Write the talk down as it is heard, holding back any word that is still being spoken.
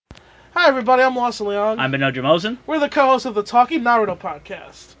Hi everybody, I'm Lawson Leong. I'm Benel and Lawson. We're the co-hosts of the Talking Naruto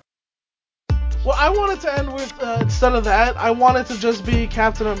podcast. Well, I wanted to end with, instead of that, I wanted to just be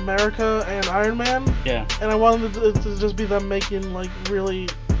Captain America and Iron Man. Yeah. And I wanted to just be them making, like, really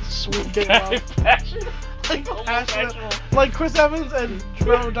sweet gay love. Like, passionate. Like Chris Evans and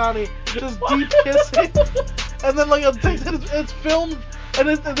Robert Downey just deep kissing. And then, like, it's filmed, and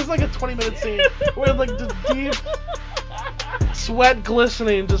it's like a 20-minute scene where, like, just deep sweat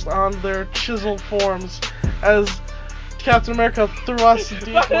glistening just on their chiseled forms as Captain America thrusts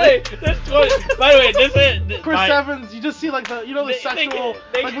deeply. By the way, this is Chris Evans. You just see like the sexual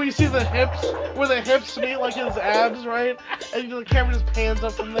like when you see the hips where the hips meet like his abs, right? And the camera just pans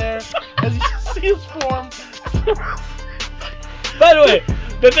up from there as you just see his form. By the way,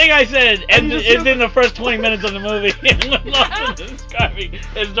 the thing I said is in the first 20 minutes of the movie, and what Lawson is describing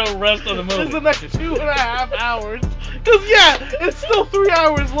is the rest of the movie. It's the next 2.5 hours. Cause yeah, it's still 3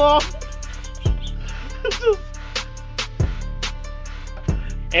 hours long.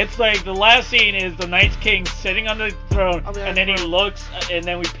 It's like the last scene is the Night King sitting on the throne, and then he looks, and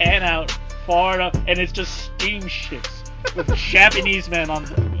then we pan out far enough, and it's just steamships with Japanese men on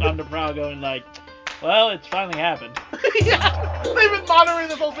the prow going like, well, it's finally happened. Yeah, they've been monitoring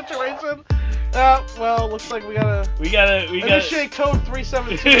this whole situation. Well, looks like we gotta initiate code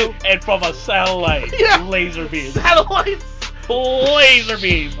 372. And from a satellite, laser beam. Satellites. Laser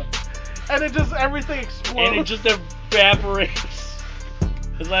beam. And everything explodes. And it just evaporates.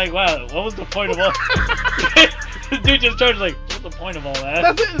 It's like, wow, what was the point of all the dude just turns like, what's the point of all that?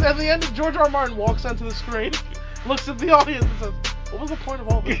 That's it. At the end, George R. R. Martin walks onto the screen, looks at the audience and says, what was the point of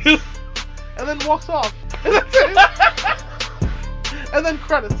all this? And then walks off. And that's it. And then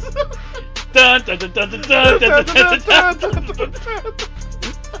credits. Dun, dun, dun, dun, dun, dun, dun, dun, dun, dun, dun.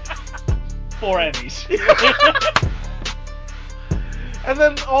 4 Emmys. And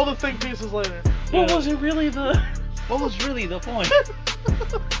then all the think pieces later. What was really the point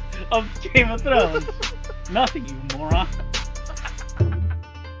of Game of Thrones? Nothing, you moron.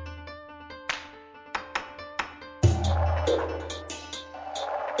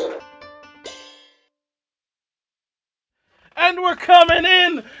 And we're coming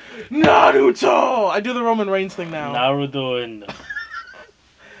in! Naruto! I do the Roman Reigns thing now. Naruto and...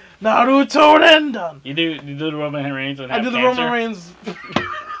 Naruto Rendan! You do the Roman Reigns and have I do the cancer? Roman Reigns...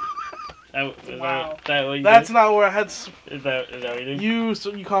 Wow. That what you That's did? not where I had... Is that what you did?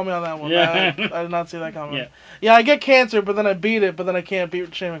 You called me on that one. Yeah. I did not see that coming. Yeah. Yeah, I get cancer, but then I beat it, but then I can't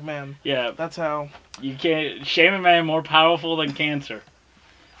beat Shane McMahon. Yeah. That's how... You can't... Shane McMahon more powerful than cancer.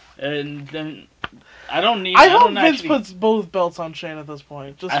 And then... I hope Vince puts both belts on Shane at this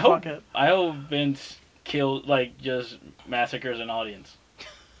point. Just fuck it. I hope Vince kills, like, just massacres an audience.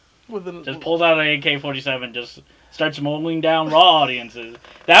 Just pulls out an AK-47, just starts mowing down Raw audiences.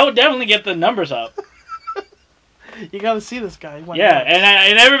 That would definitely get the numbers up. You gotta see this guy. Yeah,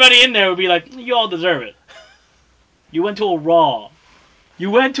 and everybody in there would be like, you all deserve it. You went to a Raw.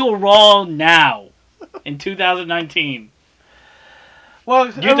 You went to a Raw now, in 2019.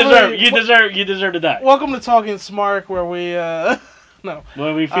 Well, you deserve to die. Welcome to Talking Smart, where we where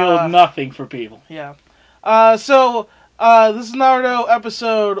we feel nothing for people. Yeah. So this is Naruto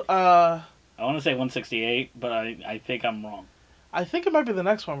episode. I want to say 168, but I think I'm wrong. I think it might be the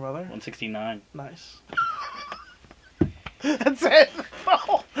next one, brother. 169. Nice. That's it.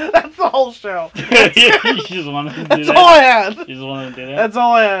 That's the whole show. You just wanted to do that? That's all I had. You just wanted to do that? That's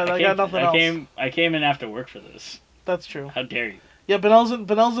all I had. I got nothing else. I came in after work for this. That's true. How dare you? Yeah,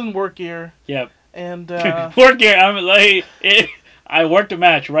 Benel's in work gear. Yep. And work gear. I worked a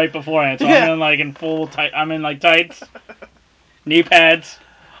match right beforehand, so I'm in full tight. I'm in tights, knee pads,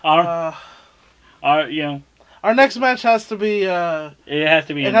 arm. Our next match has to be. It has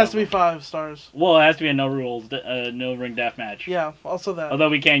to be. It has to be 5 stars. Well, it has to be a no rules, no ring death match. Yeah, also that. Although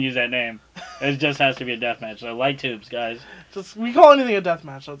we can't use that name, it just has to be a death match. So light tubes, guys. We call anything a death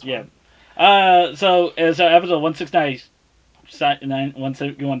match. That's fine. Yeah. So episode 169.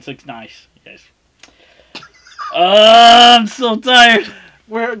 169. Yes. I'm so tired.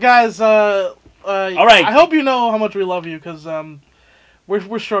 Guys. All right. I hope you know how much we love you, because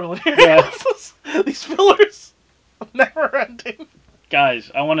we're struggling here. Yeah. These fillers are never ending.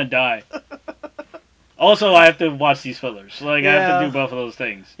 Guys, I want to die. Also, I have to watch these fillers. I have to do both of those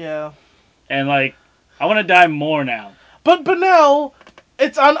things. Yeah. And I want to die more now. But now,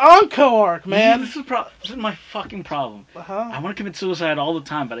 it's an Anko arc, man. This is my fucking problem. Uh-huh. I want to commit suicide all the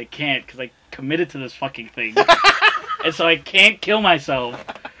time, but I can't because I committed to this fucking thing. And so I can't kill myself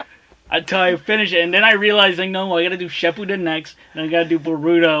until I finish it. And then I realize, no, I gotta do Shippuden next, then I gotta do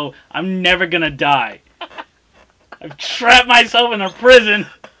Boruto. I'm never gonna die. I've trapped myself in a prison.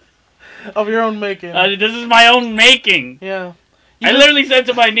 Of your own making. This is my own making. Yeah. I literally said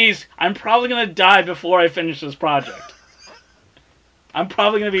to my niece, I'm probably going to die before I finish this project. I'm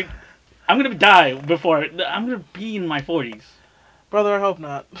going to die before, I'm going to be in my 40s. Brother, I hope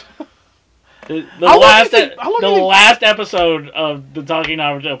not. The last episode of the Talking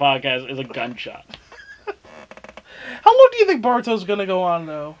Naruto podcast is a gunshot. How long do you think Boruto's going to go on,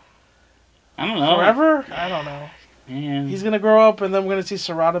 though? I don't know. Forever? I don't know. Man. He's going to grow up and then we're going to see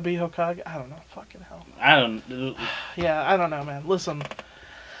Sarada be Hokage? I don't know. Fucking hell. I don't... Yeah, I don't know, man. Listen.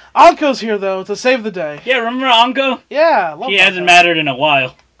 Anko's here, though, to save the day. Yeah, remember Anko? Yeah, love He hasn't mattered in a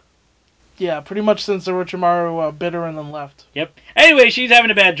while. Yeah, pretty much since Orochimaru bit her and then left. Yep. Anyway, she's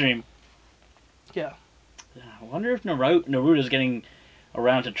having a bad dream. Yeah. I wonder if Naruto's getting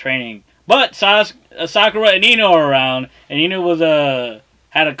around to training. But Sakura and Ino are around, and Ino was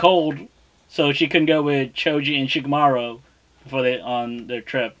had a cold, so she couldn't go with Choji and Shikamaru on their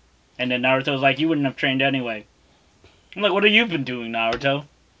trip. And then Naruto's like, you wouldn't have trained anyway. I'm like, what have you been doing, Naruto?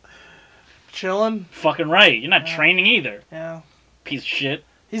 Chilling. Fucking right. You're not training either. Yeah. Piece of shit.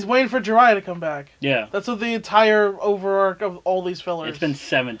 He's waiting for Jiraiya to come back. Yeah. That's what the entire overarch of all these fillers. It's been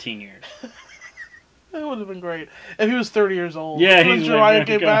 17 years. It would have been great if he was 30 years old. Yeah, when Jiraiya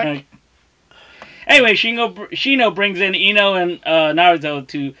came back. Anyway, Shino brings in Ino and Naruto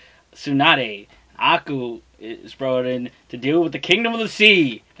to Tsunade. Aku is brought in to deal with the Kingdom of the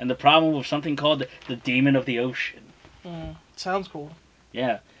Sea and the problem with something called the Demon of the Ocean. Sounds cool.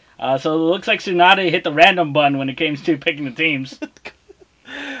 Yeah. So it looks like Tsunade hit the random button when it came to picking the teams.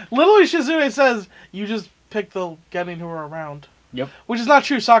 Literally, Shizune says, you just pick the getting who are around. Yep. Which is not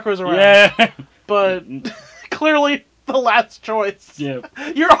true, Sakura's around. Yeah. But clearly the last choice. Yeah.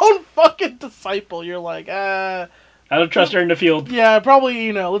 Your own fucking disciple. You're like, I don't trust her in the field. Yeah, probably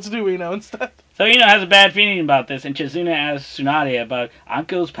Ino. Let's do Ino instead. So Ino has a bad feeling about this, and Chizune asks Tsunade about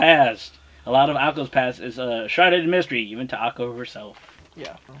Anko's past. A lot of Anko's past is shrouded in mystery, even to Anko herself.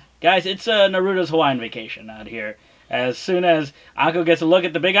 Yeah. Guys, it's Naruto's Hawaiian vacation out here. As soon as Anko gets a look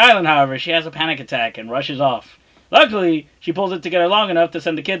at the big island, however, she has a panic attack and rushes off. Luckily, she pulls it together long enough to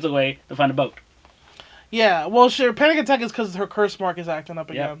send the kids away to find a boat. Yeah, well, her panic attack is because her curse mark is acting up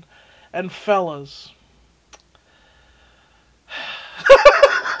again. Yep. And fellas...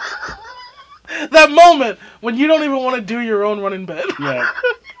 that moment when you don't even want to do your own running bit. Yeah.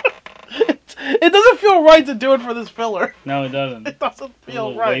 It doesn't feel right to do it for this filler. No, it doesn't. It doesn't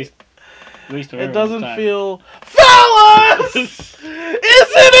feel right. Waste of it doesn't time. Feel... Fellas! Isn't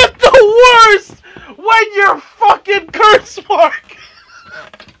it the worst when your fucking curse mark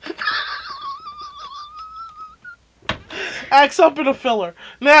acts up in a filler?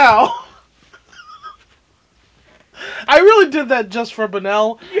 Now... I really did that just for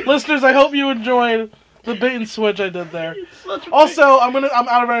Benel. Listeners, I hope you enjoyed the bait and switch I did there. Also, I'm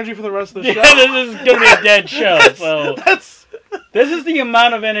out of energy for the rest of the show. Yeah, this is gonna be a dead show. This is the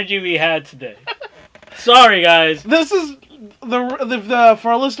amount of energy we had today. Sorry, guys. This is the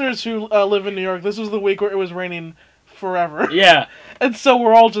for our listeners who live in New York. This was the week where it was raining forever. Yeah, and so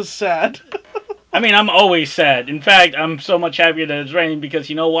we're all just sad. I mean, I'm always sad. In fact, I'm so much happier that it's raining because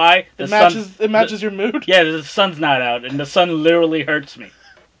you know why? It matches your mood? Yeah, the sun's not out, and the sun literally hurts me.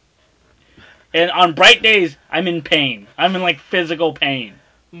 And on bright days, I'm in pain. I'm in, physical pain.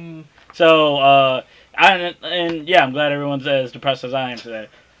 So, I'm glad everyone's as depressed as I am today.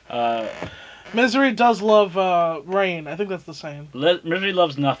 Misery does love rain. I think that's the saying. Misery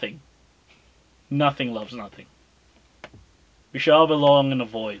loves nothing. Nothing loves nothing. We should all belong in the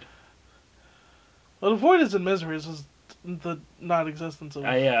void. Well, the void isn't misery. It's just the non-existence of it.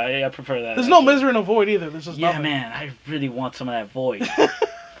 I prefer that. There's no misery in a void either. There's just nothing. Yeah, man. I really want some of that void.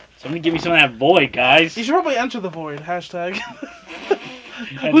 Somebody give me some of that void, guys. You should probably enter the void. Hashtag.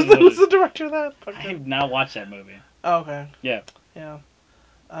 Who's the director of that? I have not watched that movie. Oh, okay. Yeah. Yeah.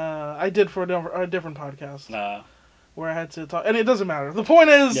 I did for a different podcast. Where I had to talk. And it doesn't matter. The point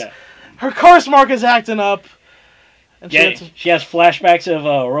is, her curse mark is acting up. And she has flashbacks of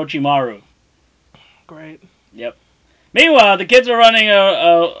Orochimaru. Great. Yep. Meanwhile, the kids are running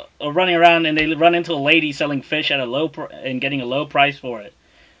around, and they run into a lady selling fish at and getting a low price for it.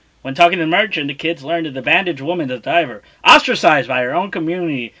 When talking to the merchant, the kids learn that the bandaged woman is a diver, ostracized by her own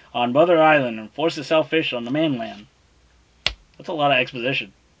community on Mother Island, and forced to sell fish on the mainland. That's a lot of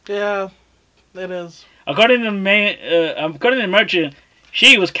exposition. Yeah, it is. According to the merchant,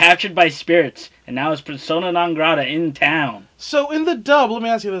 she was captured by spirits, and now is persona non grata in town. So in the dub, let me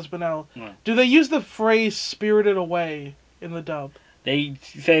ask you this, Benel. Do they use the phrase spirited away in the dub? They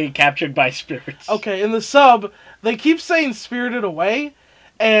say captured by spirits. Okay, in the sub, they keep saying spirited away,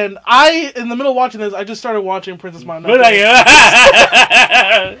 and I, in the middle of watching this, I just started watching Princess Mononoke.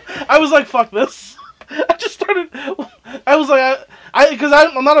 I was like, fuck this. I just started. I was like, because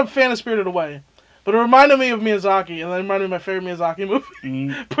I'm not a fan of Spirited Away, but it reminded me of Miyazaki, and then it reminded me of my favorite Miyazaki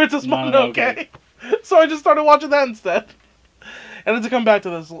movie, Princess Mononoke. So I just started watching that instead, and then to come back to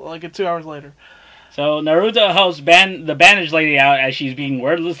this like 2 hours later. So Naruto helps the bandage lady out as she's being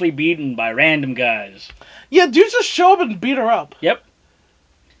wordlessly beaten by random guys. Yeah, dudes just show up and beat her up. Yep.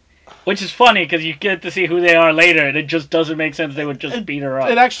 Which is funny because you get to see who they are later, and it just doesn't make sense they would just beat her up.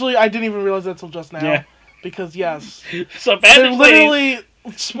 It actually, I didn't even realize that until just now. Yeah. Because yes, so bandage they're literally,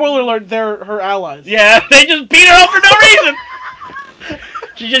 spoiler alert, they're her allies. Yeah, they just beat her up for no reason.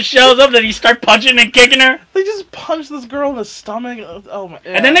 She just shows up, then he start punching and kicking her. They just punch this girl in the stomach. Oh my!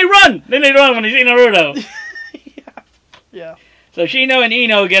 Yeah. And then they run. Then they run when they see Naruto. Yeah. So Shino and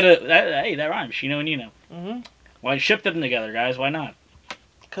Ino get a... Hey, that rhymes. Shino and Ino. Mm-hmm. Why ship them together, guys? Why not?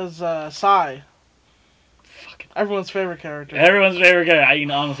 Because Sai. Everyone's favorite character. Everyone's favorite character.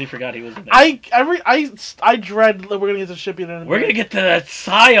 I honestly forgot he was in there. I dread that we're going to get to shipping in. We're going to get to that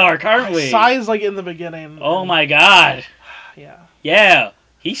Sai arc, aren't we? Sai is like in the beginning. Oh my god. Yeah. Yeah.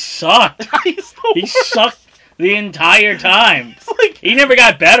 He sucked. He sucked the entire time. Like, he never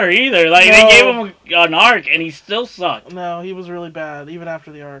got better either. Like, they gave him an arc and he still sucked. No, he was really bad, even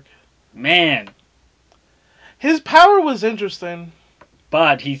after the arc. Man. His power was interesting.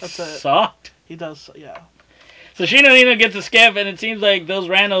 But he sucked. He does, yeah. So Shino and Ino gets a skip, and it seems like those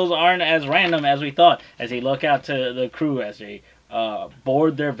randos aren't as random as we thought, as they look out to the crew as they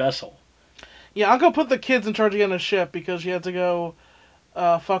board their vessel. Yeah, Uncle put the kids in charge of getting a ship because she had to go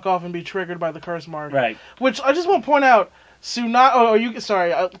fuck off and be triggered by the curse mark. Right. Which I just want to point out,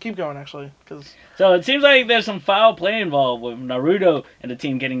 sorry, I'll keep going actually. So it seems like there's some foul play involved with Naruto and the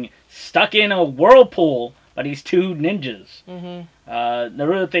team getting stuck in a whirlpool by these two ninjas. Mm-hmm.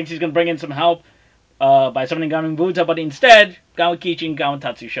 Naruto thinks he's going to bring in some help by summoning Gaminbuta, but instead, Gamakichi and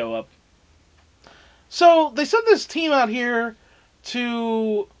Gamatatsu show up. So they sent this team out here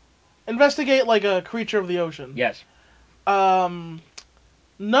to investigate like a creature of the ocean. Yes. None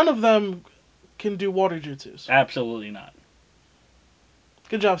of them can do water jutsus. Absolutely not.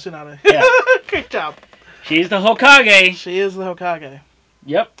 Good job, Tsunade. Yeah. Good job. She's the Hokage. She is the Hokage.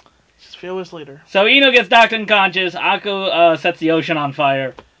 Yep. She's fearless leader. So Ino gets knocked unconscious. Akko sets the ocean on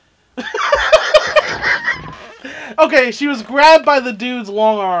fire. Okay, she was grabbed by the dude's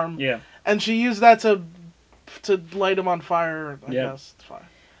long arm. Yeah. And she used that to light him on fire, I guess. It's fine.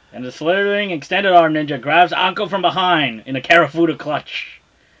 And the slithering extended arm ninja grabs Akko from behind in a Karafuda clutch.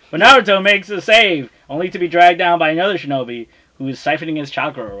 But Naruto makes a save, only to be dragged down by another shinobi who is siphoning his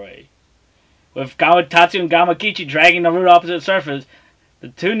chakra away. With Gamatatsu and Gamakichi dragging Naruto opposite the surface, the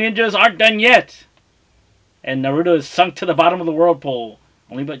two ninjas aren't done yet. And Naruto is sunk to the bottom of the whirlpool,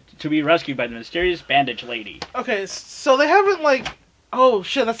 only to be rescued by the mysterious bandage lady. Okay, so they haven't like... Oh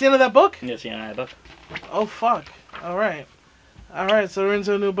shit, that's the end of that book? Yes, the end of that book. Oh fuck. Alright, so we're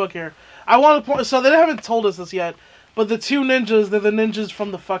into a new book here. I want to point... So they haven't told us this yet, but the two ninjas, they're the ninjas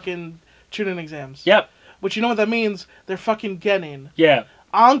from the fucking Chunin exams. Yep. Which you know what that means? They're fucking Genin. Yeah.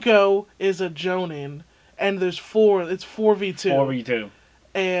 Anko is a Jonin, and there's it's 4v2. 4v2.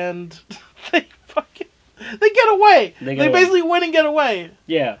 And they get away. They basically win and get away.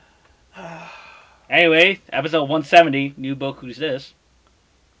 Yeah. Anyway, episode 170, new book, who's this?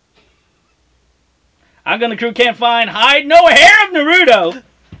 Anko and the crew can't find hide no hair of Naruto,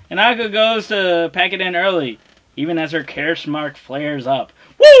 and Anko goes to pack it in early, even as her curse mark flares up.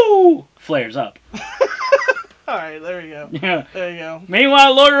 Woo! Flares up. Alright, there you go. Yeah. There you go.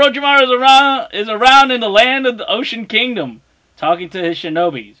 Meanwhile, Lord Orochimaru is around in the land of the Ocean Kingdom, talking to his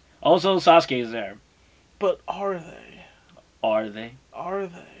shinobis. Also, Sasuke is there. But are they? Are they? Are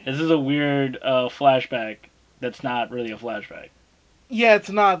they? This is a weird flashback that's not really a flashback. Yeah, it's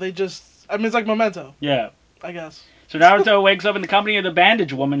not. They just... I mean, it's like Memento. Yeah. I guess. So Naruto wakes up in the company of the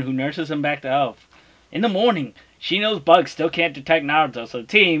bandage woman who nurses him back to health. In the morning, Shino's bugs still can't detect Naruto, so the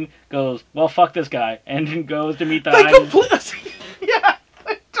team goes, well, fuck this guy, and goes to meet the Yeah.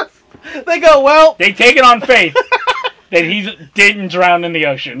 They go, well... They take it on faith that he didn't drown in the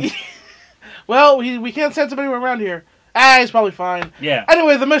ocean. Well, we can't send somebody around here. He's probably fine. Yeah.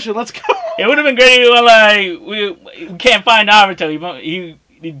 Anyway, the mission. Let's go. It would have been great if we can't find Naruto.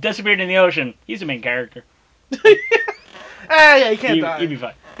 He disappeared in the ocean. He's the main character. Yeah, he can't die. He'd be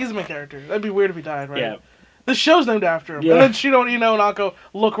fine. He's the main character. That'd be weird if he died, right? Yeah. The show's named after him. Yeah. And then Shino, Ino, and Anko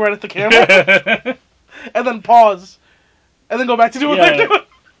look right at the camera. And then pause. And then go back to do what they're doing.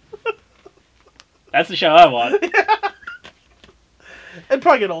 That's the show I want. Yeah. It'd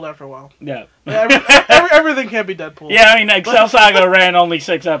probably get old after a while. Yeah. Everything can't be Deadpool. Yeah, I mean, Excel Saga ran only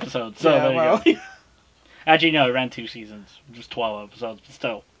 6 episodes, so yeah, there you go. Actually, no, it ran 2 seasons, just 12 episodes, but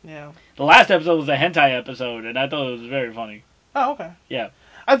still. Yeah. The last episode was a hentai episode, and I thought it was very funny. Oh, okay. Yeah.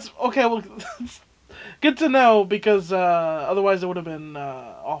 That's okay. Well, good to know because otherwise it would have been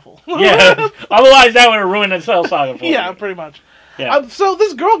awful. Yeah. Otherwise, that would have ruined the Cell Saga for Yeah, you. pretty much. Yeah. So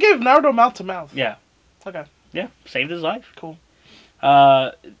this girl gave Naruto mouth to mouth. Yeah. Okay. Yeah. Saved his life. Cool.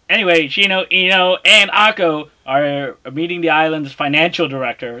 Anyway, Shino, Ino, and Akko are meeting the island's financial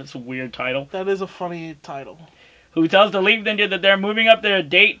director. It's a weird title. That is a funny title. Who tells the Leaf Ninja that they're moving up their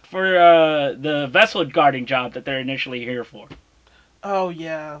date for the vessel guarding job that they're initially here for. Oh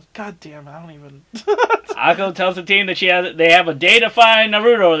yeah. God damn it! I don't even. Akko tells the team that they have a day to find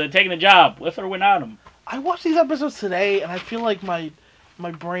Naruto. They're taking the job, with or without him. I watched these episodes today, and I feel like my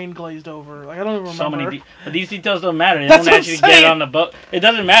brain glazed over. Like I don't even remember. So many, but these details don't matter. They That's don't what actually I'm saying. get on the boat. It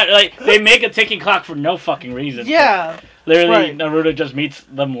doesn't matter. Like they make a ticking clock for no fucking reason. Yeah. Literally, right. Naruto just meets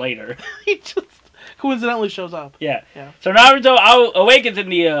them later. He just coincidentally shows up. Yeah. Yeah. So Naruto awakens in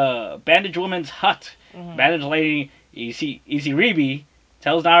the bandaged woman's hut. Mm-hmm. Bandaged lady Isiribi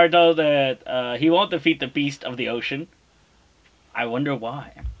tells Naruto that he won't defeat the beast of the ocean. I wonder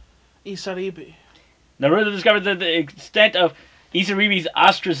why. Isaribi. Naruto discovers the extent of Isaribi's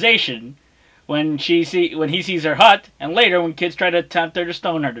ostracization when he sees her hut, and later when kids try to tempt her to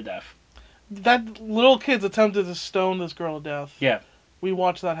stone her to death. That little kids attempted to stone this girl to death. Yeah. We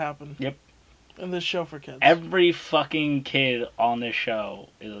watched that happen. Yep. In this show for kids. Every fucking kid on this show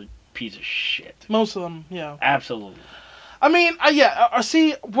is a piece of shit. Most of them, yeah. Absolutely. I mean,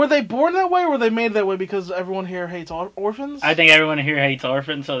 see, were they born that way or were they made that way because everyone here hates orphans? I think everyone here hates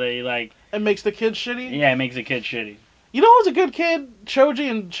orphans, so they like... It makes the kids shitty? Yeah, it makes the kids shitty. You know who was a good kid? Choji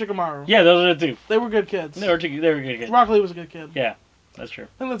and Shikamaru. Yeah, those are the two. They were good kids. They were good kids. Rock Lee was a good kid. Yeah, that's true.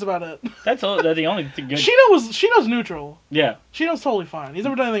 I think that's about it. That's the only good... Shino's neutral. Yeah. Shino's totally fine. He's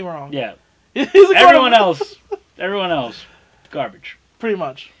never done anything wrong. Yeah. Everyone else, garbage. Pretty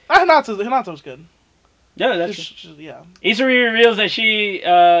much. Hinata's good. Yeah, that's true. Yeah. Isari reveals that she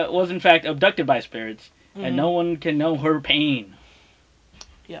was in fact abducted by spirits, and no one can know her pain.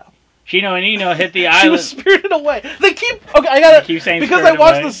 Yeah. Shino and Ino hit the island. She was spirited away. They keep saying because I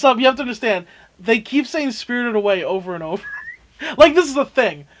watched the sub. You have to understand. They keep saying spirited away over and over. Like this is a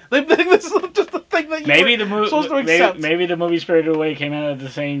thing. They think this is just a thing that you're supposed to accept. Maybe the movie Spirited Away came out at the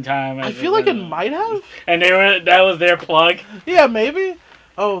same time. I feel like it might have. And that was their plug. Yeah, maybe.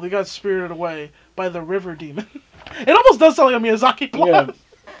 Oh, they got spirited away by the river demon. It almost does sound like a Miyazaki plot.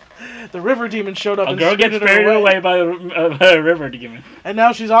 Yeah. The river demon showed up. A girl gets spirited away by a river demon. And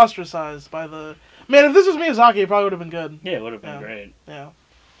now she's ostracized by the... Man, if this was Miyazaki, it probably would have been good. Yeah, it would have been great. Yeah.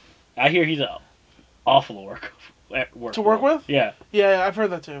 I hear he's awful work to work with? Yeah. Yeah, I've heard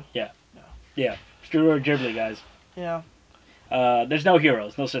that too. Yeah. Studio Ghibli, guys. Yeah. There's no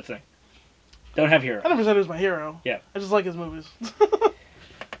heroes. No such thing. Don't have heroes. I never said he was my hero. Yeah. I just like his movies.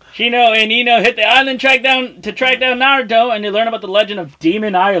 Shino and Ino hit the island to track down Naruto, and they learn about the legend of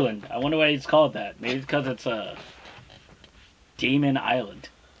Demon Island. I wonder why it's called that. Maybe it's because it's Demon Island.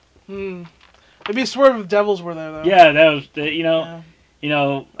 It'd be a swerve if devils were there, though. Yeah, that was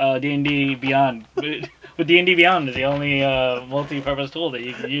D&D Beyond. But D&D Beyond is the only multi-purpose tool that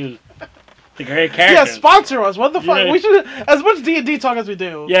you can use to create characters. Yeah, sponsor us. What the fuck? Yeah. We should, as much D&D talk as we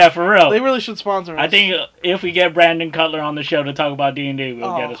do. Yeah, for real. They really should sponsor us. I think if we get Brandon Cutler on the show to talk about D&D,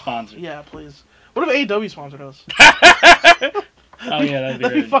 we'll get a sponsor. Yeah, please. What if AEW sponsored us? Oh yeah,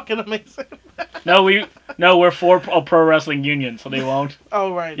 that'd be fucking amazing. we're for a pro wrestling union, so they won't.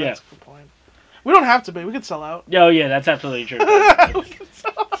 Oh right, that's a good point. We don't have to be. We could sell out. Oh yeah, that's absolutely true. We can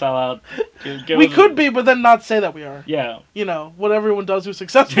sell out. We could be, but then not say that we are. Yeah. You know what everyone does who's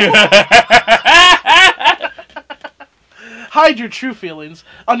successful. Hide your true feelings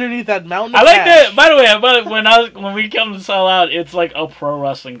underneath that mountain. I like that. By the way, when we come to sell out, it's like a pro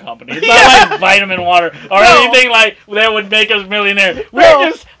wrestling company. It's not like Vitamin Water or anything like that would make us millionaire.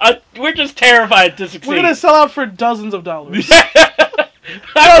 We're just terrified to succeed. We're gonna sell out for dozens of dollars.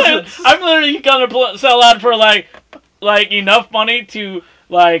 I'm literally gonna sell out for like enough money to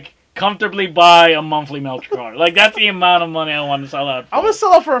comfortably buy a monthly milk card. Like that's the amount of money I want to sell out for. I'm gonna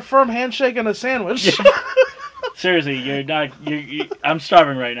sell out for a firm handshake and a sandwich. Seriously, I'm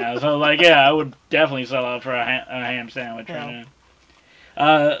starving right now, so I would definitely sell out for a ham sandwich right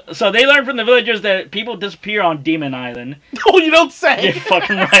now. So they learn from the villagers that people disappear on Demon Island. Oh, you don't say. You're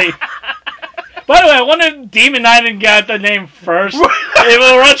fucking right. By the way, I wonder if Demon Island got the name first.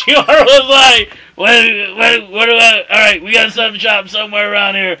 If Orochimaru was like, what do I... Alright, we gotta set up shop somewhere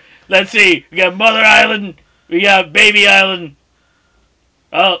around here. Let's see. We got Mother Island. We got Baby Island.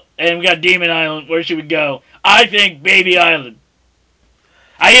 Oh, and we got Demon Island. Where should we go? I think Baby Island.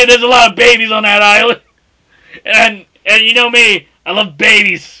 I hear there's a lot of babies on that island. And you know me, I love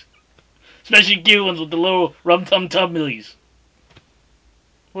babies. Especially cute ones with the little rum-tum-tumblies.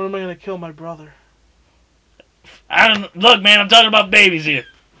 When am I gonna kill my brother? Look, man, I'm talking about babies here.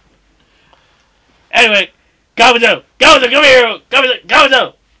 Anyway, Kabuto, come here,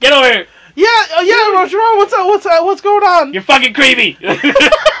 Kabuto, get over here. Yeah, Roger, what's up? What's going on? You're fucking creepy.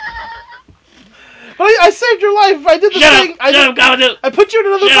 But I saved your life. I did the thing. Shut up, Kabuto. I put you in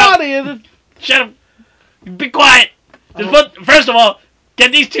another body and. Shut up. Be quiet. First of all,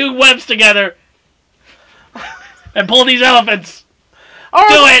 get these two webs together and pull these elephants. All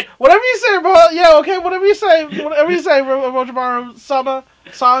right, do it. Whatever you say, bro. Yeah, okay. Whatever you say, Rojimaru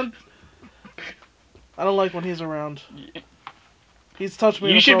San. I don't like when he's around. He's touched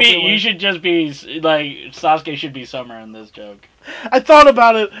me. You should just be like Sasuke should be Summer in this joke. I thought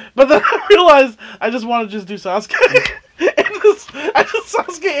about it, but then I realized I just want to just do Sasuke.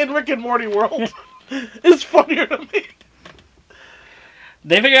 Sasuke in Rick and Morty world is funnier to me.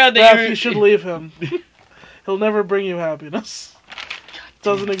 They figure out that you should leave him. He'll never bring you happiness.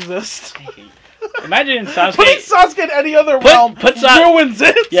 Doesn't exist. Imagine Sasuke. Putting Sasuke in any other realm ruins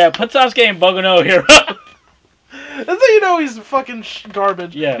it. Yeah, put Sasuke in Boku no Hero. That's how you know he's fucking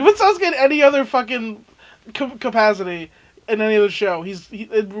garbage. Yeah. You put Sasuke in any other fucking capacity in any other show,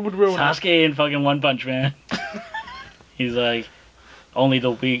 it would ruin Sasuke in fucking One Punch Man. He's like, only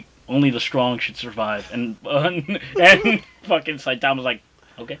the strong should survive, and fucking Saitama's like,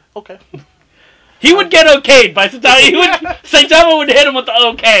 okay. He would get okayed by Saitama. Saitama would hit him with the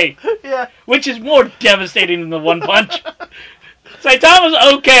okay. Yeah. Which is more devastating than the One Punch.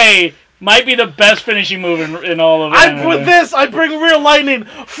 Saitama's okay might be the best finishing move in all of it. With this, I bring real lightning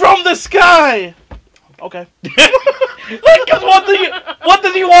from the sky. Okay. Because what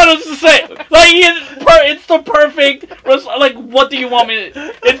does he want us to say? Like, it's the perfect. Like, what do you want me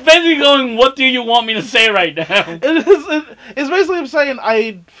to? It's basically going, what do you want me to say right now? It's basically him saying,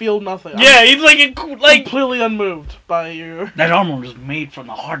 I feel nothing. Yeah, he's like completely unmoved by your. That armor was made from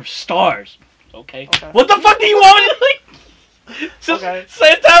the heart of stars. Okay. What the fuck do you want me to like? Okay.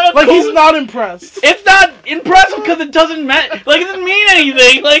 Saitama, like he's not impressed. It's not impressive because it doesn't matter. Like, it doesn't mean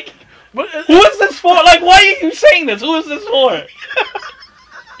anything. Like. Who is this for? Like, why are you saying this? Who is this for?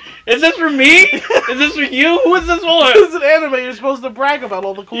 Is this for me? Is this for you? Who is this for? This is an anime. You're supposed to brag about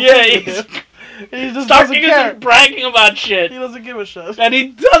all the cool things you do. He just doesn't care. Just bragging about shit. He doesn't give a shit. And he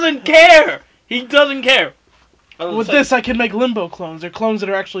doesn't care. He doesn't care. With this, I can make limbo clones. They're clones that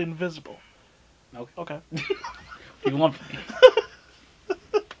are actually invisible. Okay. You want?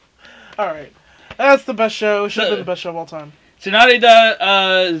 All right. That's the best show. Should have been the best show of all time.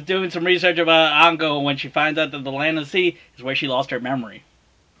 Tsunade is doing some research about Anko when she finds out that the land of the sea is where she lost her memory.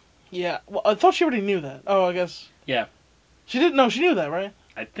 Yeah. Well, I thought she already knew that. Oh, I guess. Yeah. She didn't know. She knew that, right?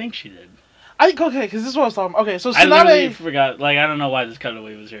 I think she did. Okay, because this is what I was talking about. Okay, so Tsunade... I literally forgot. Like, I don't know why this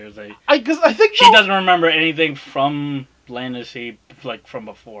cutaway was here. Like, because I think... She doesn't remember anything from Land of the Sea, like, from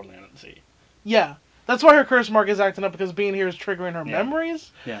before Land of the Sea. Yeah. That's why her curse mark is acting up, because being here is triggering her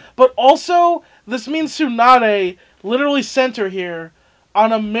memories. Yeah. But also, this means Tsunade literally sent her here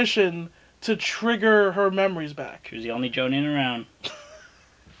on a mission to trigger her memories back. She was the only Jonin around.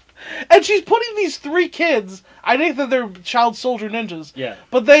 And she's putting these 3 kids, I think that they're child soldier ninjas. Yeah.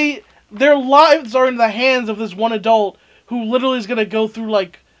 But their lives are in the hands of this one adult who literally is going to go through,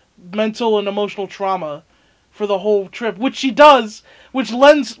 like, mental and emotional trauma for the whole trip, which she does, which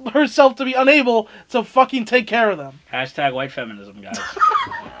lends herself to be unable to fucking take care of them. Hashtag white feminism, guys.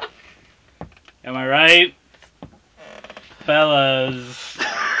 Am I right? Fellas.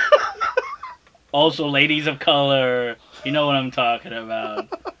 Also, ladies of color. You know what I'm talking about.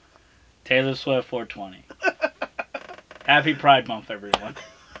 Taylor Swift 420. Happy Pride Month, everyone.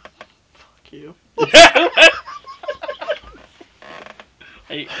 Fuck you. What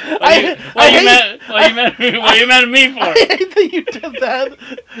are you mad at me for? I hate that you did that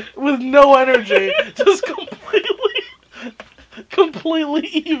with no energy. Just completely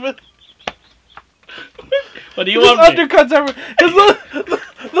even. What do you want me? Undercuts everything. Because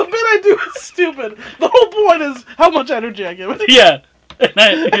the bit I do is stupid. The whole point is how much energy I give it. Yeah.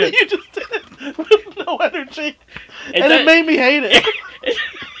 And you just did it with no energy. It made me hate it.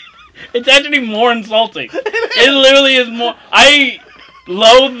 It's actually more insulting. It literally is more... I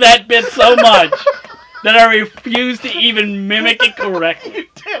loathe that bit so much that I refuse to even mimic it correctly. You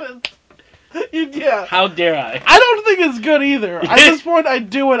didn't. Yeah. How dare I? I don't think it's good either. At this point, I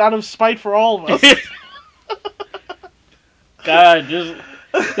do it out of spite for all of us. God,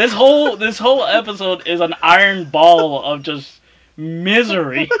 this whole episode is an iron ball of just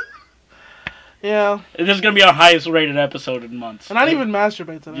misery. Yeah. This is gonna be our highest rated episode in months. And I didn't even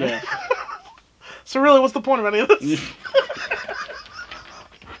masturbate today. Yeah. So really, what's the point of any of this?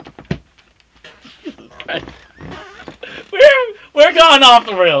 We're going off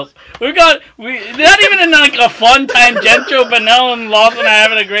the rails. Not even in like a fun tangential. Benel and Lawson are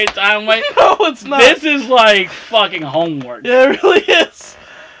having a great time. Like, no, it's not. This is like fucking homework. Yeah, it really is.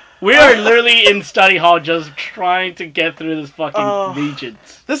 We are literally in study hall just trying to get through this fucking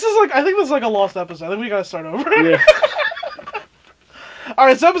Legions. This is like, I think this is like a lost episode. I think we gotta start over. Yeah.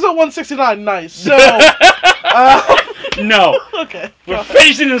 Alright, so episode 169, nice. So, no. Okay. We're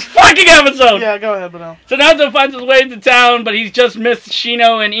finishing this fucking episode! Yeah, go ahead, Benel. So Naruto finds his way into town, but he's just missed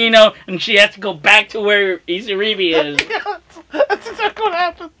Shino and Ino, and she has to go back to where Izuribi is. Yeah, that's exactly what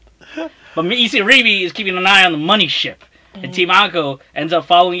happened. But Izuribi is keeping an eye on the money ship. And Team Anko ends up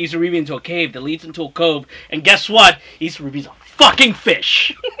following Izuribi into a cave that leads into a cove. And guess what? Izuribi's a fucking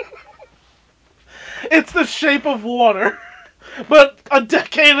fish. It's the shape of water. But a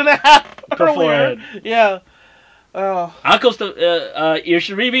decade and a half earlier. Yeah. Anko's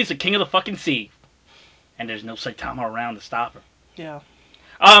Izuribi is the king of the fucking sea. And there's no Saitama around to stop her. Yeah.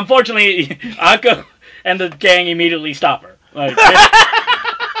 Unfortunately, Anko and the gang immediately stop her. Like,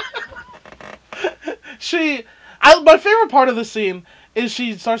 my favorite part of this scene is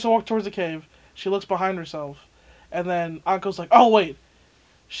she starts to walk towards the cave. She looks behind herself. And then Anko's like, oh, wait.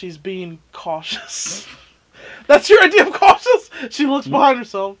 She's being cautious. That's your idea of cautious? She looks behind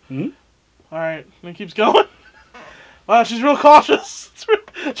herself. Alright, and keeps going. Wow, she's real cautious.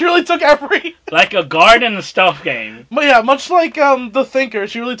 She really took every... Like a guard in a stealth game. But yeah, much like the Thinker,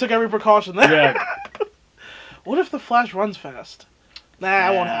 she really took every precaution there. Yeah. What if the Flash runs fast?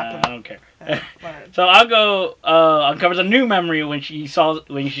 Nah, it won't happen. I don't care. Yeah, right. So Anko uncovers a new memory when she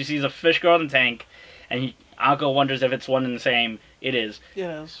sees a fish girl in the tank, and Anko wonders if it's one and the same. It is. It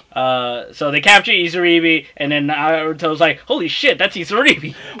is. So they capture Izuribi, and then Naruto's like, holy shit, that's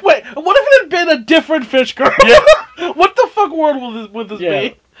Izuribi. Wait, what if it had been a different fish girl? Yeah. What the fuck world would this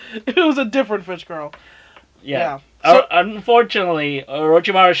be? If it was a different fish girl. Yeah. So, unfortunately,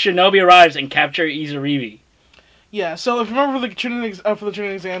 Orochimaru's shinobi arrives and captures Izuribi. Yeah, so if you remember for the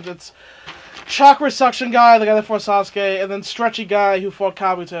Chunin exams, it's Chakra Suction guy, the guy that fought Sasuke, and then Stretchy guy who fought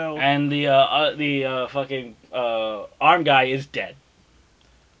Kabuto. And the fucking arm guy is dead.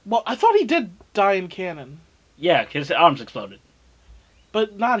 Well, I thought he did die in canon. Yeah, his arms exploded.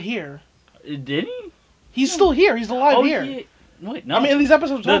 But not here. Did he? He's still here. He's alive here. Yeah. No, wait, no. I mean, in these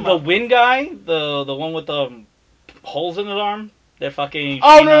episodes, the wind guy, the one with the holes in his arm, they're fucking.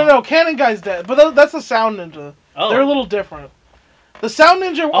 Oh no! Cannon guy's dead, but that's the Sound Ninja. Oh. They're a little different. The Sound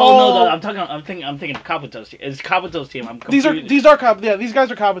Ninja. I'm thinking of Kabuto's team. It's Kabuto's team. I'm confused. These guys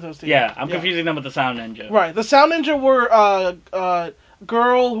are Kabuto's team. Yeah, I'm confusing them with the Sound Ninja. Right, the Sound Ninja were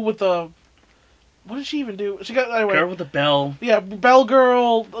girl with the. What did she even do? She got anyway. Girl with the bell. Yeah, bell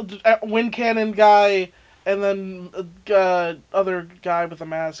girl, wind cannon guy, and then other guy with a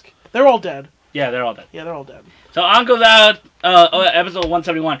mask. They're all dead. Yeah, they're all dead. Yeah, they're all dead. So Anko's out. Episode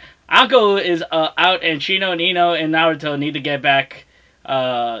 171. Anko is out, and Shino and Ino and Naruto need to get back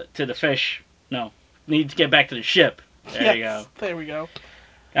to the fish. No, need to get back to the ship. There you go. There we go.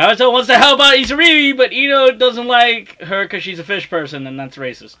 Naruto wants to help out Izuribi, but Ino doesn't like her because she's a fish person, and that's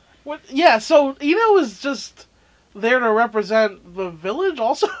racist. What? Yeah, so Ino is just there to represent the village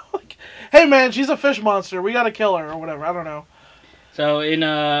also? Like, hey man, she's a fish monster, we gotta kill her, or whatever, I don't know. So in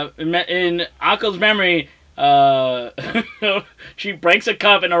Anko's memory, she breaks a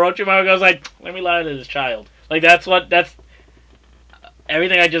cup and Orochimaru goes like, let me lie to this child. Like that's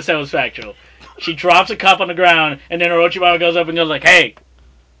everything I just said was factual. She drops a cup on the ground and then Orochimaru goes up and goes like, hey,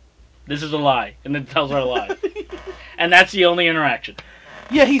 this is a lie. And then tells her a lie. And that's the only interaction.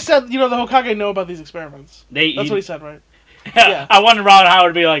 Yeah, he said, the Hokage know about these experiments. That's what he said, right? Yeah. I wanted Ron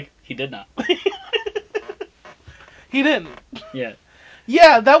Howard to be like, he did not. He didn't. Yeah.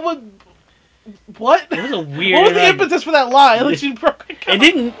 Yeah, that would... What? It was a weird... What was the impetus for that lie? Like, she broke a cup.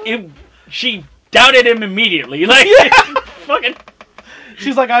 She doubted him immediately. Like, fucking...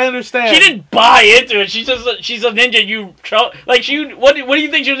 She's like, I understand. She didn't buy into it. She's a ninja. What do you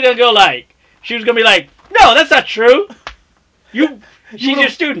think she was gonna go like? She was gonna be like, no, that's not true. She's your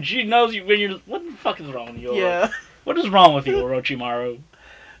student. She knows you when you're. What the fuck is wrong with you? Yeah. What is wrong with you, Orochimaru?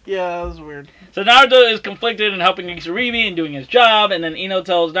 Yeah, that was weird. So Naruto is conflicted in helping Izuribi and doing his job, and then Ino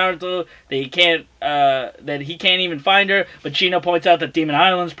tells Naruto that he can't even find her. But Shino points out that Demon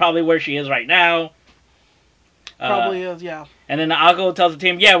Island's probably where she is right now. Probably is, yeah. And then Anko tells the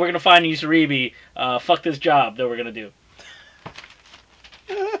team, yeah, we're gonna find Izuribi. Fuck this job that we're gonna do.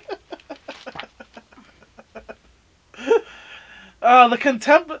 The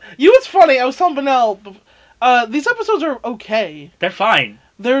contempt... It's funny, I was telling Benel, these episodes are okay. They're fine.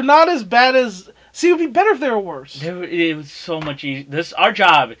 They're not as bad as... See, it would be better if they were worse. It was so much easier. Our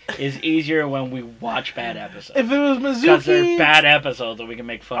job is easier when we watch bad episodes. If it was Mizuki, because they're bad episodes that we can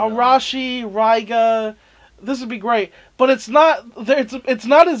make fun of. Arashi, Raiga, this would be great. But it's not. It's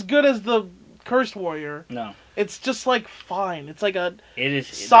not as good as the Cursed Warrior. No. It's just like fine. It's like a it is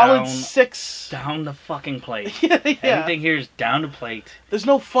solid 6. Down the fucking plate. Yeah. Everything here is down the plate. There's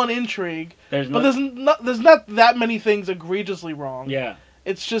no fun intrigue. There's not that many things egregiously wrong. Yeah.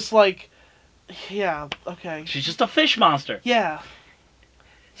 It's just like, yeah, okay. She's just a fish monster. Yeah.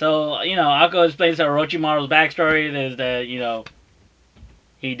 So, Akko explains to Orochimaru's backstory is that,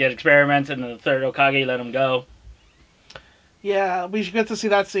 he did experiments and the third Hokage let him go. Yeah, we should get to see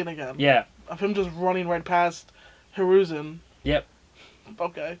that scene again. Yeah. Of him just running right past Hiruzen. Yep.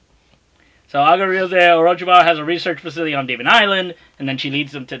 Okay. So Akko reveals that Orochimaru has a research facility on Demon Island, and then she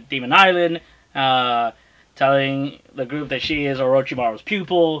leads them to Demon Island, telling the group that she is Orochimaru's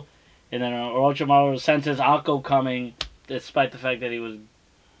pupil, and then Orochimaru senses Akko coming, despite the fact that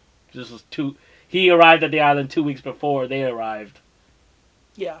he arrived at the island 2 weeks before they arrived.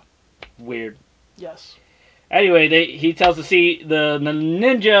 Yeah. Weird. Yes. Anyway, he tells the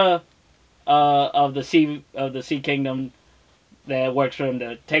ninja of the sea kingdom that works for him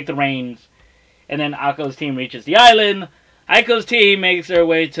to take the reins, and then Akko's team reaches the island. Akko's team makes their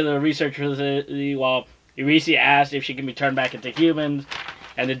way to the research facility while Irisi asks if she can be turned back into humans,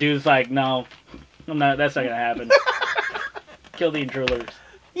 and the dude's like, "No, that's not gonna happen. Kill the intruders."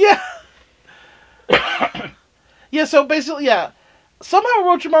 Yeah. Yeah. So basically, yeah. Somehow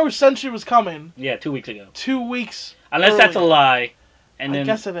Orochimaru sensed she was coming. Yeah, 2 weeks ago. 2 weeks. Unless that's a lie. And I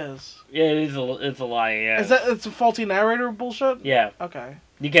guess it is. Yeah, it's a lie, yeah. It's a faulty narrator bullshit? Yeah. Okay.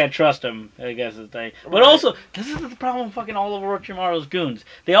 You can't trust him, I guess is the thing. But Right. also, this is the problem with fucking all of Orochimaru's goons.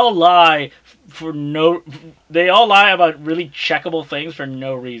 They all lie they all lie about really checkable things for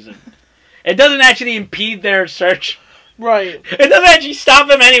no reason. It doesn't actually impede their search. Right. It doesn't actually stop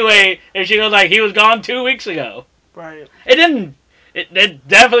them anyway if she goes like, he was gone 2 weeks ago. Right. It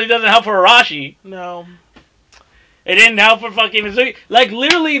definitely doesn't help for Arashi. No. It didn't help for fucking Mizuki. Like,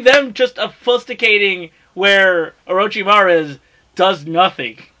 literally them just obfuscating where Orochimaru is does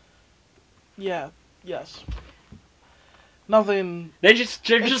nothing. Yeah. Yes. Nothing. They're just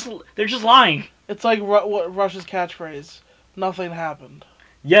lying. It's like what Rush's catchphrase. Nothing happened.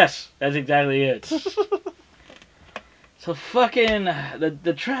 Yes, that's exactly it. So fucking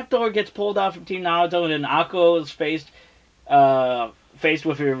the trapdoor gets pulled out from Team Naruto, and then Akko is faced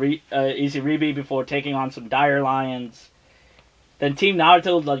with Isiribi before taking on some dire lions. Then Team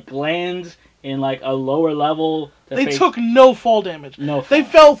Naruto lands in a lower level. They took no fall damage. No fall. They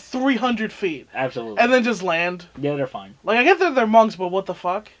fell 300 feet. Absolutely. And then just land. Yeah, they're fine. I get that they're monks, but what the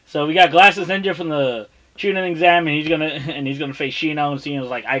fuck? So we got Glasses Ninja from the Chunin exam, and he's gonna face Shino, and Shino's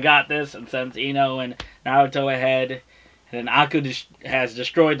like, I got this, and sends Ino and Naruto ahead. And then Akko has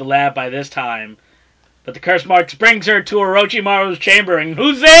destroyed the lab by this time. But the curse mark brings her to Orochimaru's chamber, and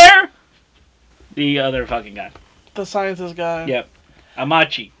who's there? The other fucking guy. The scientist guy. Yep.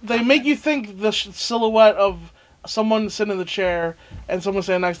 Amachi. They make you think the silhouette of someone sitting in the chair and someone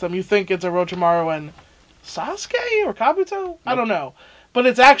standing next to them, you think it's Orochimaru and Sasuke or Kabuto? Nope. I don't know. But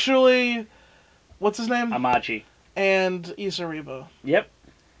it's actually, what's his name? Amachi. And Isariba. Yep.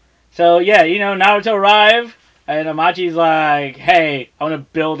 So, yeah, Naruto arrived. And Amachi's like, hey, I want to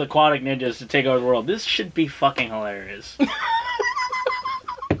build aquatic ninjas to take over the world. This should be fucking hilarious.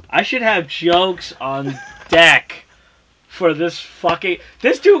 I should have jokes on deck for this fucking...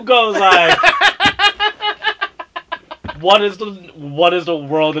 This dude goes like... What is the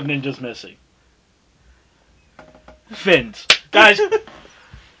world of ninjas missing? Fins. Guys,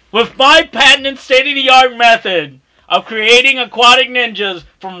 with my patented state-of-the-art method of creating aquatic ninjas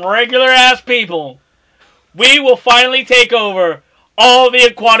from regular-ass people... We will finally take over all the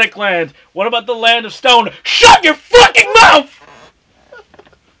aquatic lands. What about the land of stone? Shut your fucking mouth!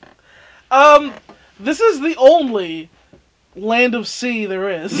 This is the only land of sea there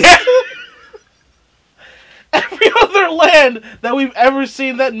is. Every other land that we've ever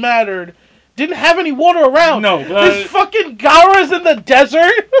seen that mattered didn't have any water around. No. There's fucking Gaara's in the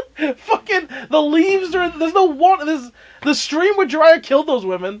desert. Fucking the leaves are... There's no water. There's the stream where Jiraiya killed those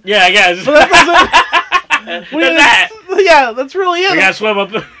women. Yeah, I guess. But that doesn't... Yeah, that's really it. We gotta swim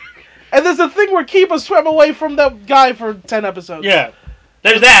up the... And there's a thing where Kiba swam away from that guy for 10 episodes. Yeah.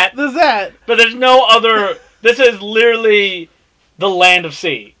 There's that. But there's no other... This is literally the land of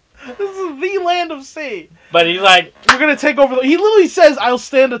sea. This is the land of sea. But he's like... We're gonna take over the... He literally says, I'll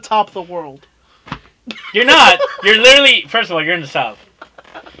stand atop the world. You're not. You're literally... First of all, you're in the south.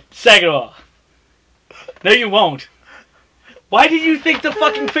 Second of all... No, you won't. Why did you think the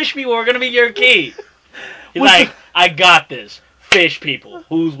fucking fish people were gonna be your key? He's With like, I got this. Fish people,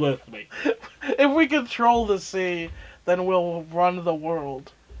 who's with me? If we control the sea, then we'll run the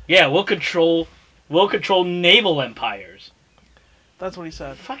world. Yeah, we'll control naval empires. That's what he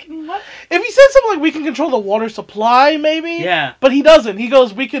said. Fucking what? If he said something like we can control the water supply, maybe. Yeah. But he doesn't. He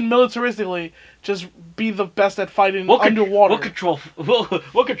goes, we can militaristically just be the best at fighting underwater.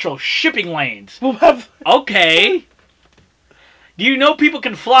 We'll control shipping lanes. We'll have. Okay. Do you know people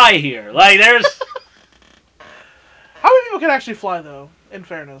can fly here? Like, there's. How many people can actually fly, though? In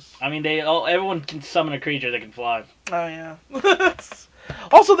fairness. I mean, everyone can summon a creature that can fly. Oh yeah.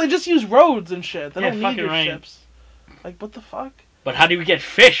 Also, they just use roads and shit. They don't need your ships. Like, what the fuck? But how do we get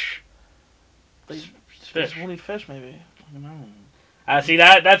fish? Fish. We'll need fish, maybe. I don't know. See,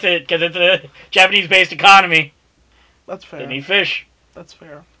 that's it, because it's a Japanese-based economy. That's fair. They need fish. That's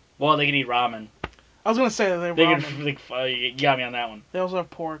fair. Well, they can eat ramen. I was gonna say that they ramen. You got me on that one. They also have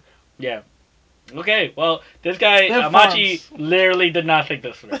pork. Yeah. Okay, well, this guy, Amachi, literally did not think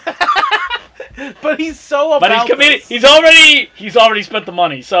this through. But he's so about. But he's committed. He's already spent the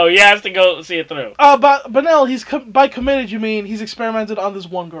money, so he has to go see it through. But Benel, by committed you mean he's experimented on this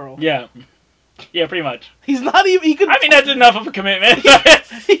one girl. Yeah. Yeah, pretty much. He's not even. He could. I mean, that's enough of a commitment.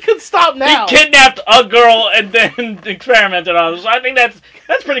 He could stop now. He kidnapped a girl and then experimented on her, so I think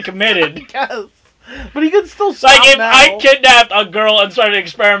that's pretty committed. I guess. But he could still stop like, if now. I kidnapped a girl and started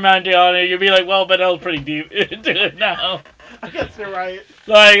experimenting on her, you'd be like, well, Benel's pretty deep into it now. I guess you're right.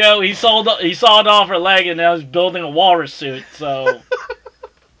 Like, he sawed off her leg and now he's building a walrus suit, so...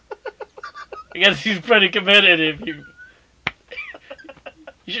 I guess he's pretty committed if you...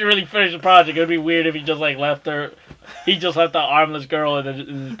 You should really finish the project. It would be weird if he just, like, left her... He just left the armless girl in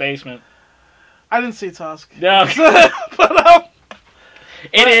his basement. I didn't see Tusk. No. But,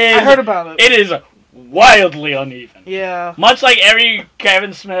 I heard about it. It is wildly uneven. Yeah. Much like every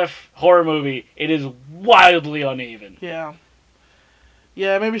Kevin Smith horror movie, it is wildly uneven. Yeah.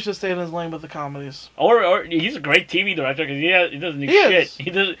 Yeah, maybe he should stay in his lane with the comedies. Or he's a great TV director because he doesn't do shit.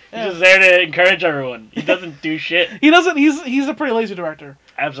 He's just Yeah. there to encourage everyone. He doesn't do shit. He doesn't. He's a pretty lazy director.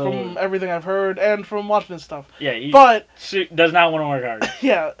 Absolutely. From everything I've heard and from watching his stuff. Yeah, he but does not want to work hard.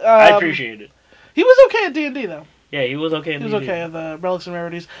 Yeah. I appreciate it. He was okay at D&D though. Yeah, he was okay at D&D. He was okay at the Relics and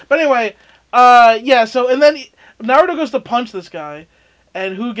Rarities. But anyway, yeah. So and then Naruto goes to punch this guy,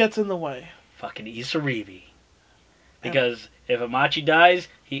 and who gets in the way? Fucking Isaribi. Because if Amachi dies,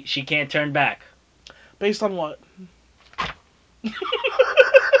 she can't turn back. Based on what?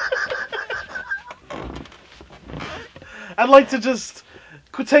 I'd like to just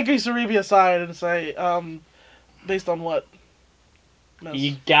take Isaribi aside and say, based on what? Miss?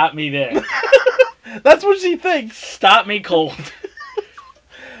 You got me there. That's what she thinks. Stop me cold.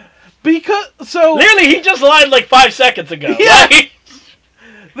 Literally, he just lied like 5 seconds ago. Yeah. Like,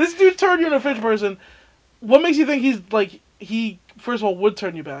 this dude turned you into a fish person. What makes you think he first of all would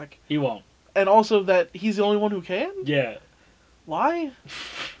turn you back? He won't. And also that he's the only one who can? Yeah. Why?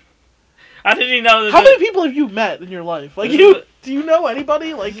 How did he know? How many people have you met in your life? Like do you know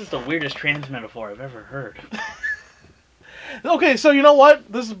anybody? Like, this is the weirdest trans metaphor I've ever heard. Okay, so you know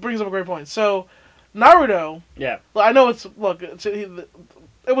what? This brings up a great point. So, Naruto. Yeah. I know it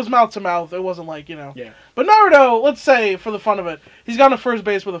was mouth to mouth. It wasn't like, Yeah. But Naruto, let's say, for the fun of it, he's gone to first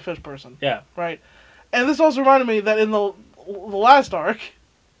base with a fish person. Yeah. Right? And this also reminded me that in the last arc,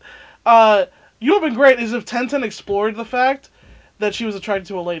 you would have been great is if Tenten explored the fact that she was attracted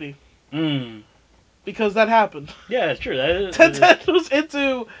to a lady. Because that happened. Yeah, that's true. Tenten was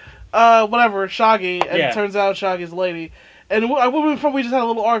into, Shaggy, and it turns out Shaggy's a lady. And we just had a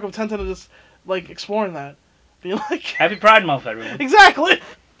little arc of Tenten just, exploring that. Being like... Happy Pride Month, everyone. Exactly!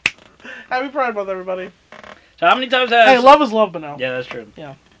 Happy Pride Month, everybody. So how many times has... Hey, love is love, Benel. Yeah, that's true.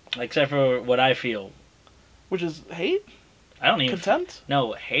 Yeah. Except for what I feel. Which is hate? I don't even... Contempt?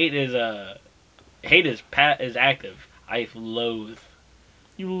 No, hate is active. I loathe.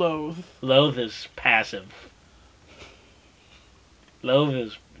 You loathe. Loathe is passive. Loathe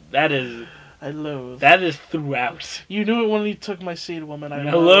is... That is... I loathe. That is throughout. You knew it when you took my seed, woman. I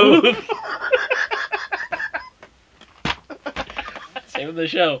loathe. Saving the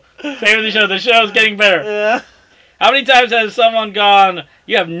show. The show's getting better. Yeah. How many times has someone gone,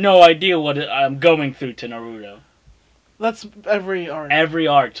 you have no idea what I'm going through to Naruto? That's every arc. Every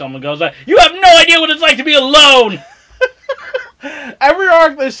arc, someone goes like, you have no idea what it's like to be alone! Every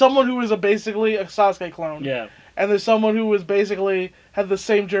arc, there's someone who is basically a Sasuke clone. Yeah. And there's someone who was basically had the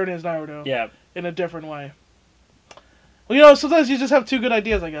same journey as Naruto. Yeah. In a different way. Well, sometimes you just have two good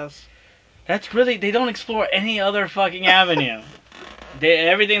ideas, I guess. That's really... They don't explore any other fucking avenue.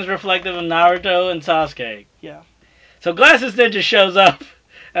 Everything's reflective of Naruto and Sasuke. Yeah. So Glasses Ninja shows up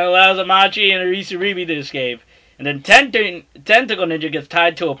and allows Amachi and Irisuribi to escape. And then Tentacle Ninja gets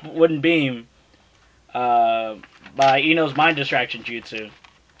tied to a wooden beam by Ino's mind distraction jutsu.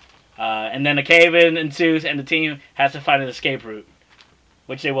 And then a cave-in ensues, and the team has to find an escape route,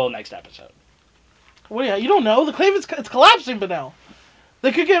 which they will next episode. Well, yeah, you don't know. The cave is collapsing, Benel.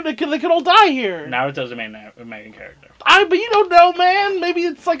 They could all die here. Naruto's the main character. But you don't know, man. Maybe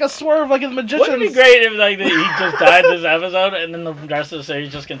it's like a swerve, like in the Magicians. Wouldn't it be great if he just died this episode, and then the rest of the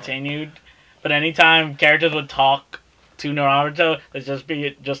series just continued? But anytime characters would talk to Naruto, it'd just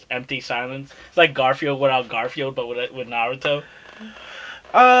be empty silence. It's like Garfield without Garfield, but with Naruto.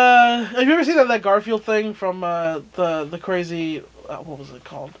 Have you ever seen that Garfield thing from the crazy what was it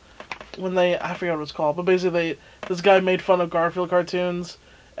called? I forgot what it's called, but basically this guy made fun of Garfield cartoons,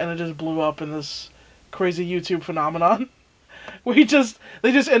 and it just blew up in this crazy YouTube phenomenon where they just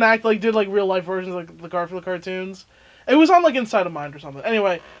did like real life versions of the Garfield cartoons. It was on like Inside of Mind or something.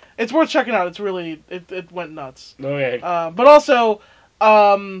 Anyway, it's worth checking out. It's really it went nuts. Okay. But also,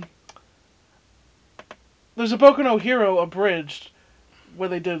 there's a Boku no Hero abridged where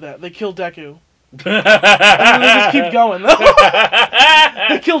they did that. They killed Deku. And then they just keep going.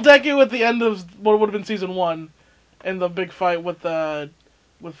 They killed Deku at the end of what would have been season 1, in the big fight with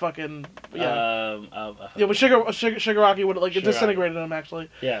fucking with Shigaraki would it disintegrated him actually.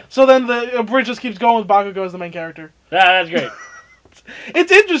 Yeah. So then the bridge just keeps going with Bakugo as the main character. Yeah, that's great.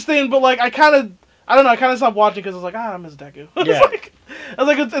 It's interesting, but like I kind of stopped watching because I was like, I miss Deku. Yeah. I was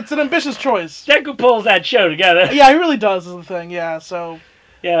like, it's an ambitious choice. Deku pulls that show together. Yeah, he really does. Is the thing. Yeah. So.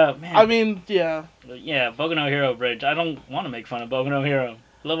 Yeah, man. I mean, yeah. Yeah, Boku no Hero Bridge. I don't want to make fun of Boku no Hero.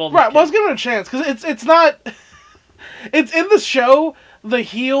 Love all right, well, let's give it a chance, because it's not... It's in the show, the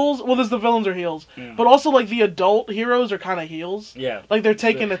heels... Well, the villains are heels. Yeah. But also, like, the adult heroes are kind of heels. Yeah. Like, they're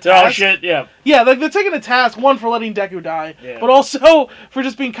taking a task. Oh, shit, yeah. Yeah, like, they're taking a task, one, for letting Deku die. Yeah. But also for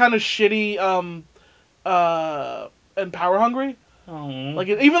just being kind of shitty, and power-hungry. Oh. Like,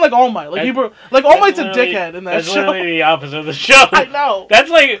 even like All Might. Like, All Might's a dickhead in that show. That's literally the opposite of the show. I know. That's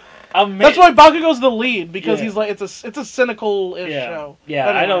like... That's why Bakugo's the lead, because he's like it's a cynical-ish show. Yeah,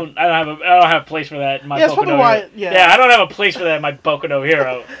 anyway. I don't have a place for that in my Boku no Hero. Yeah, I don't have a place for that in my Boku no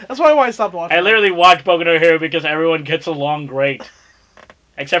Hero. That's why I stopped watching. I literally watch Boku no Hero because everyone gets along great,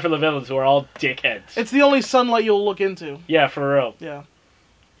 except for the villains who are all dickheads. It's the only sunlight you'll look into. Yeah, for real. Yeah.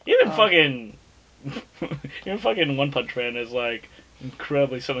 Even fucking One Punch Man is like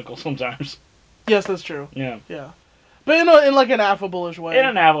incredibly cynical sometimes. Yes, that's true. Yeah. Yeah. But in like an affable-ish way. In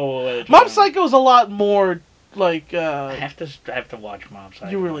an affable way. Mob Psycho is a lot more like. I have to watch Mob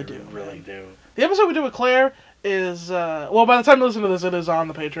Psycho. You really do. I really do. The episode we did with Claire is well. By the time you listen to this, it is on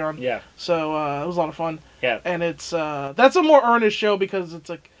the Patreon. Yeah. So it was a lot of fun. Yeah. And it's that's a more earnest show because it's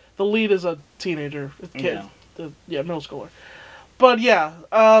like the lead is a teenager, a kid, middle schooler. But yeah.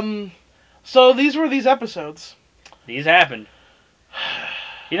 So these were these episodes. These happened.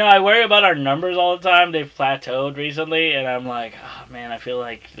 You know, I worry about our numbers all the time. They've plateaued recently, and I'm like, oh man, I feel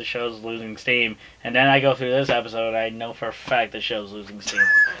like the show's losing steam. And then I go through this episode, and I know for a fact the show's losing steam.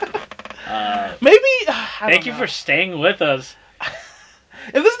 Maybe. Thank you for staying with us.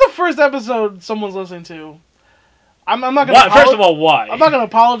 If this is the first episode someone's listening to, I'm not gonna. First of all, why? I'm not gonna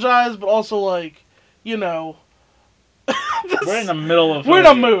apologize, but also like, you know. We're in the middle of. We're in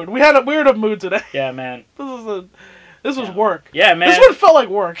a mood. We're in a mood today. Yeah, man. This was work. Yeah, man. This one felt like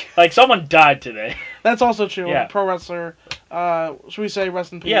work. Like someone died today. That's also true. Yeah. Pro wrestler. Should we say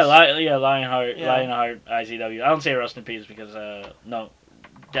rest in peace? Yeah, Lionheart, ICW. I don't say rest in peace because no,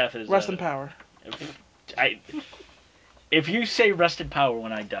 death is. Rest in power. If you say rest in power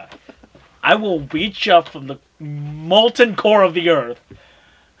when I die, I will reach up from the molten core of the earth,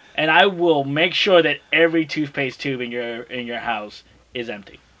 and I will make sure that every toothpaste tube in your house is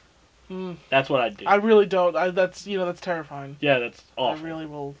empty. That's what I'd do. I really don't. That's terrifying. Yeah, that's awful. I really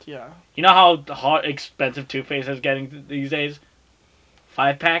will. Yeah. You know how expensive toothpaste is getting these days?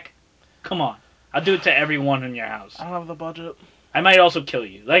 5-pack? Come on. I'll do it to everyone in your house. I don't have the budget. I might also kill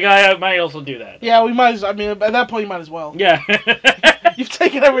you. Like, I might also do that. Yeah, we might. I mean, at that point, you might as well. Yeah. You've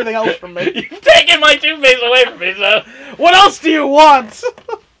taken everything else from me. You've taken my toothpaste away from me, so. What else do you want?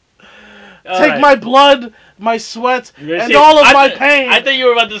 Take my blood, my sweat, and all of my pain. I thought you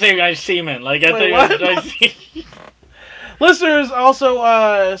were about to say my semen. Like, Listeners,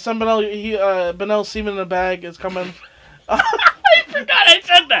 also, some Benel semen in a bag is coming. I forgot I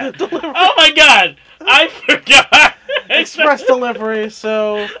said that. Delivery. Oh my god, I forgot. Express delivery.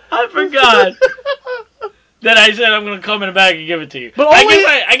 So I forgot that I said I'm gonna come in a bag and give it to you. But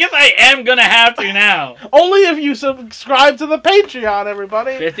I guess I am gonna have to now. Only if you subscribe to the Patreon,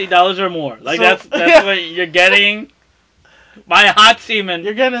 everybody. $50 or more. Like that's what you're getting. My hot semen.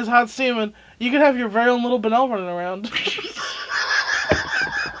 You're getting his hot semen. You could have your very own little Benel running around.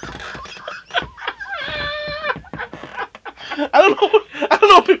 I don't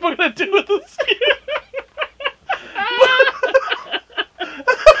know what people are gonna do with this.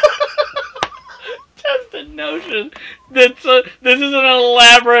 Just the notion that this is an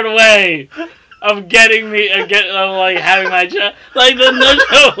elaborate way of getting me, of like having my child. Like the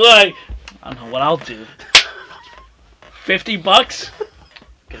notion of like, I don't know what I'll do. $50?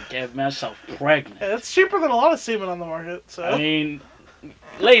 Gonna get myself pregnant. Yeah, it's cheaper than a lot of semen on the market. So I mean,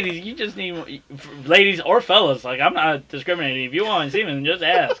 ladies, you just need, ladies or fellas. Like I'm not discriminating. If you want semen, just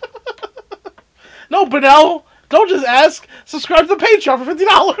ask. No, Benel, don't just ask. Subscribe to the Patreon for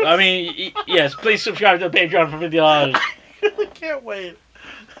 $50. I mean, yes, please subscribe to the Patreon for $50. I really can't wait.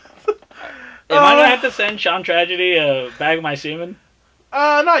 Am I gonna have to send Sean Tragedy a bag of my semen?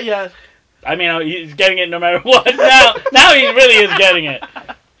 Not yet. I mean, he's getting it no matter what. Now he really is getting it.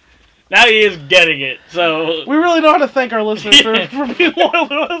 Now he is getting it. So we really know how to thank our listeners for being loyal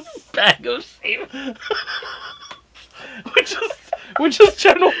to us. Bag of semen. We're just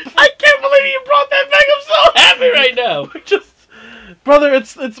general. I can't believe you brought that back. I'm so happy right now. Brother,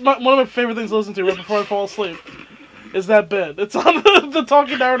 it's one of my favorite things to listen to right before I fall asleep. Is that bit? It's on the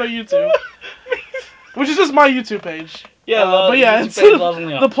Talking Naruto YouTube, which is just my YouTube page. Yeah, but yeah, it's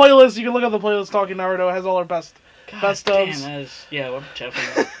the playlist. You can look up the playlist. Talking Naruto. It has all our best dubs. Damn, we're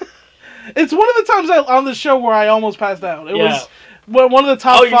definitely. It's one of the times on the show where I almost passed out. It was one of the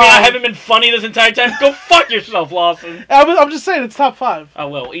top 5. Oh, you mean I haven't been funny this entire time? Go fuck yourself, Lawson. I'm just saying it's top 5. Oh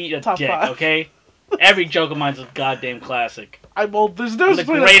well, eat a top dick, 5. Okay? Every joke of mine's a goddamn classic. There's a difference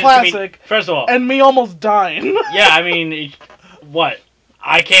between a classic first of all, and me almost dying. Yeah, I mean, what?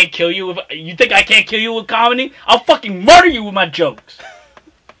 I can't kill you you think I can't kill you with comedy? I'll fucking murder you with my jokes.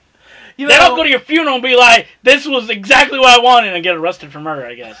 Then I'll go to your funeral and be like, this was exactly what I wanted, and get arrested for murder,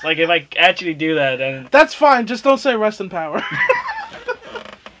 I guess. Like, if I actually do that, then... That's fine, just don't say rest in power.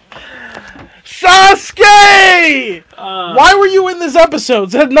 Sasuke! Why were you in this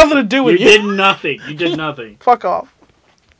episode? It had nothing to do with you. You did nothing. You did nothing. Fuck off.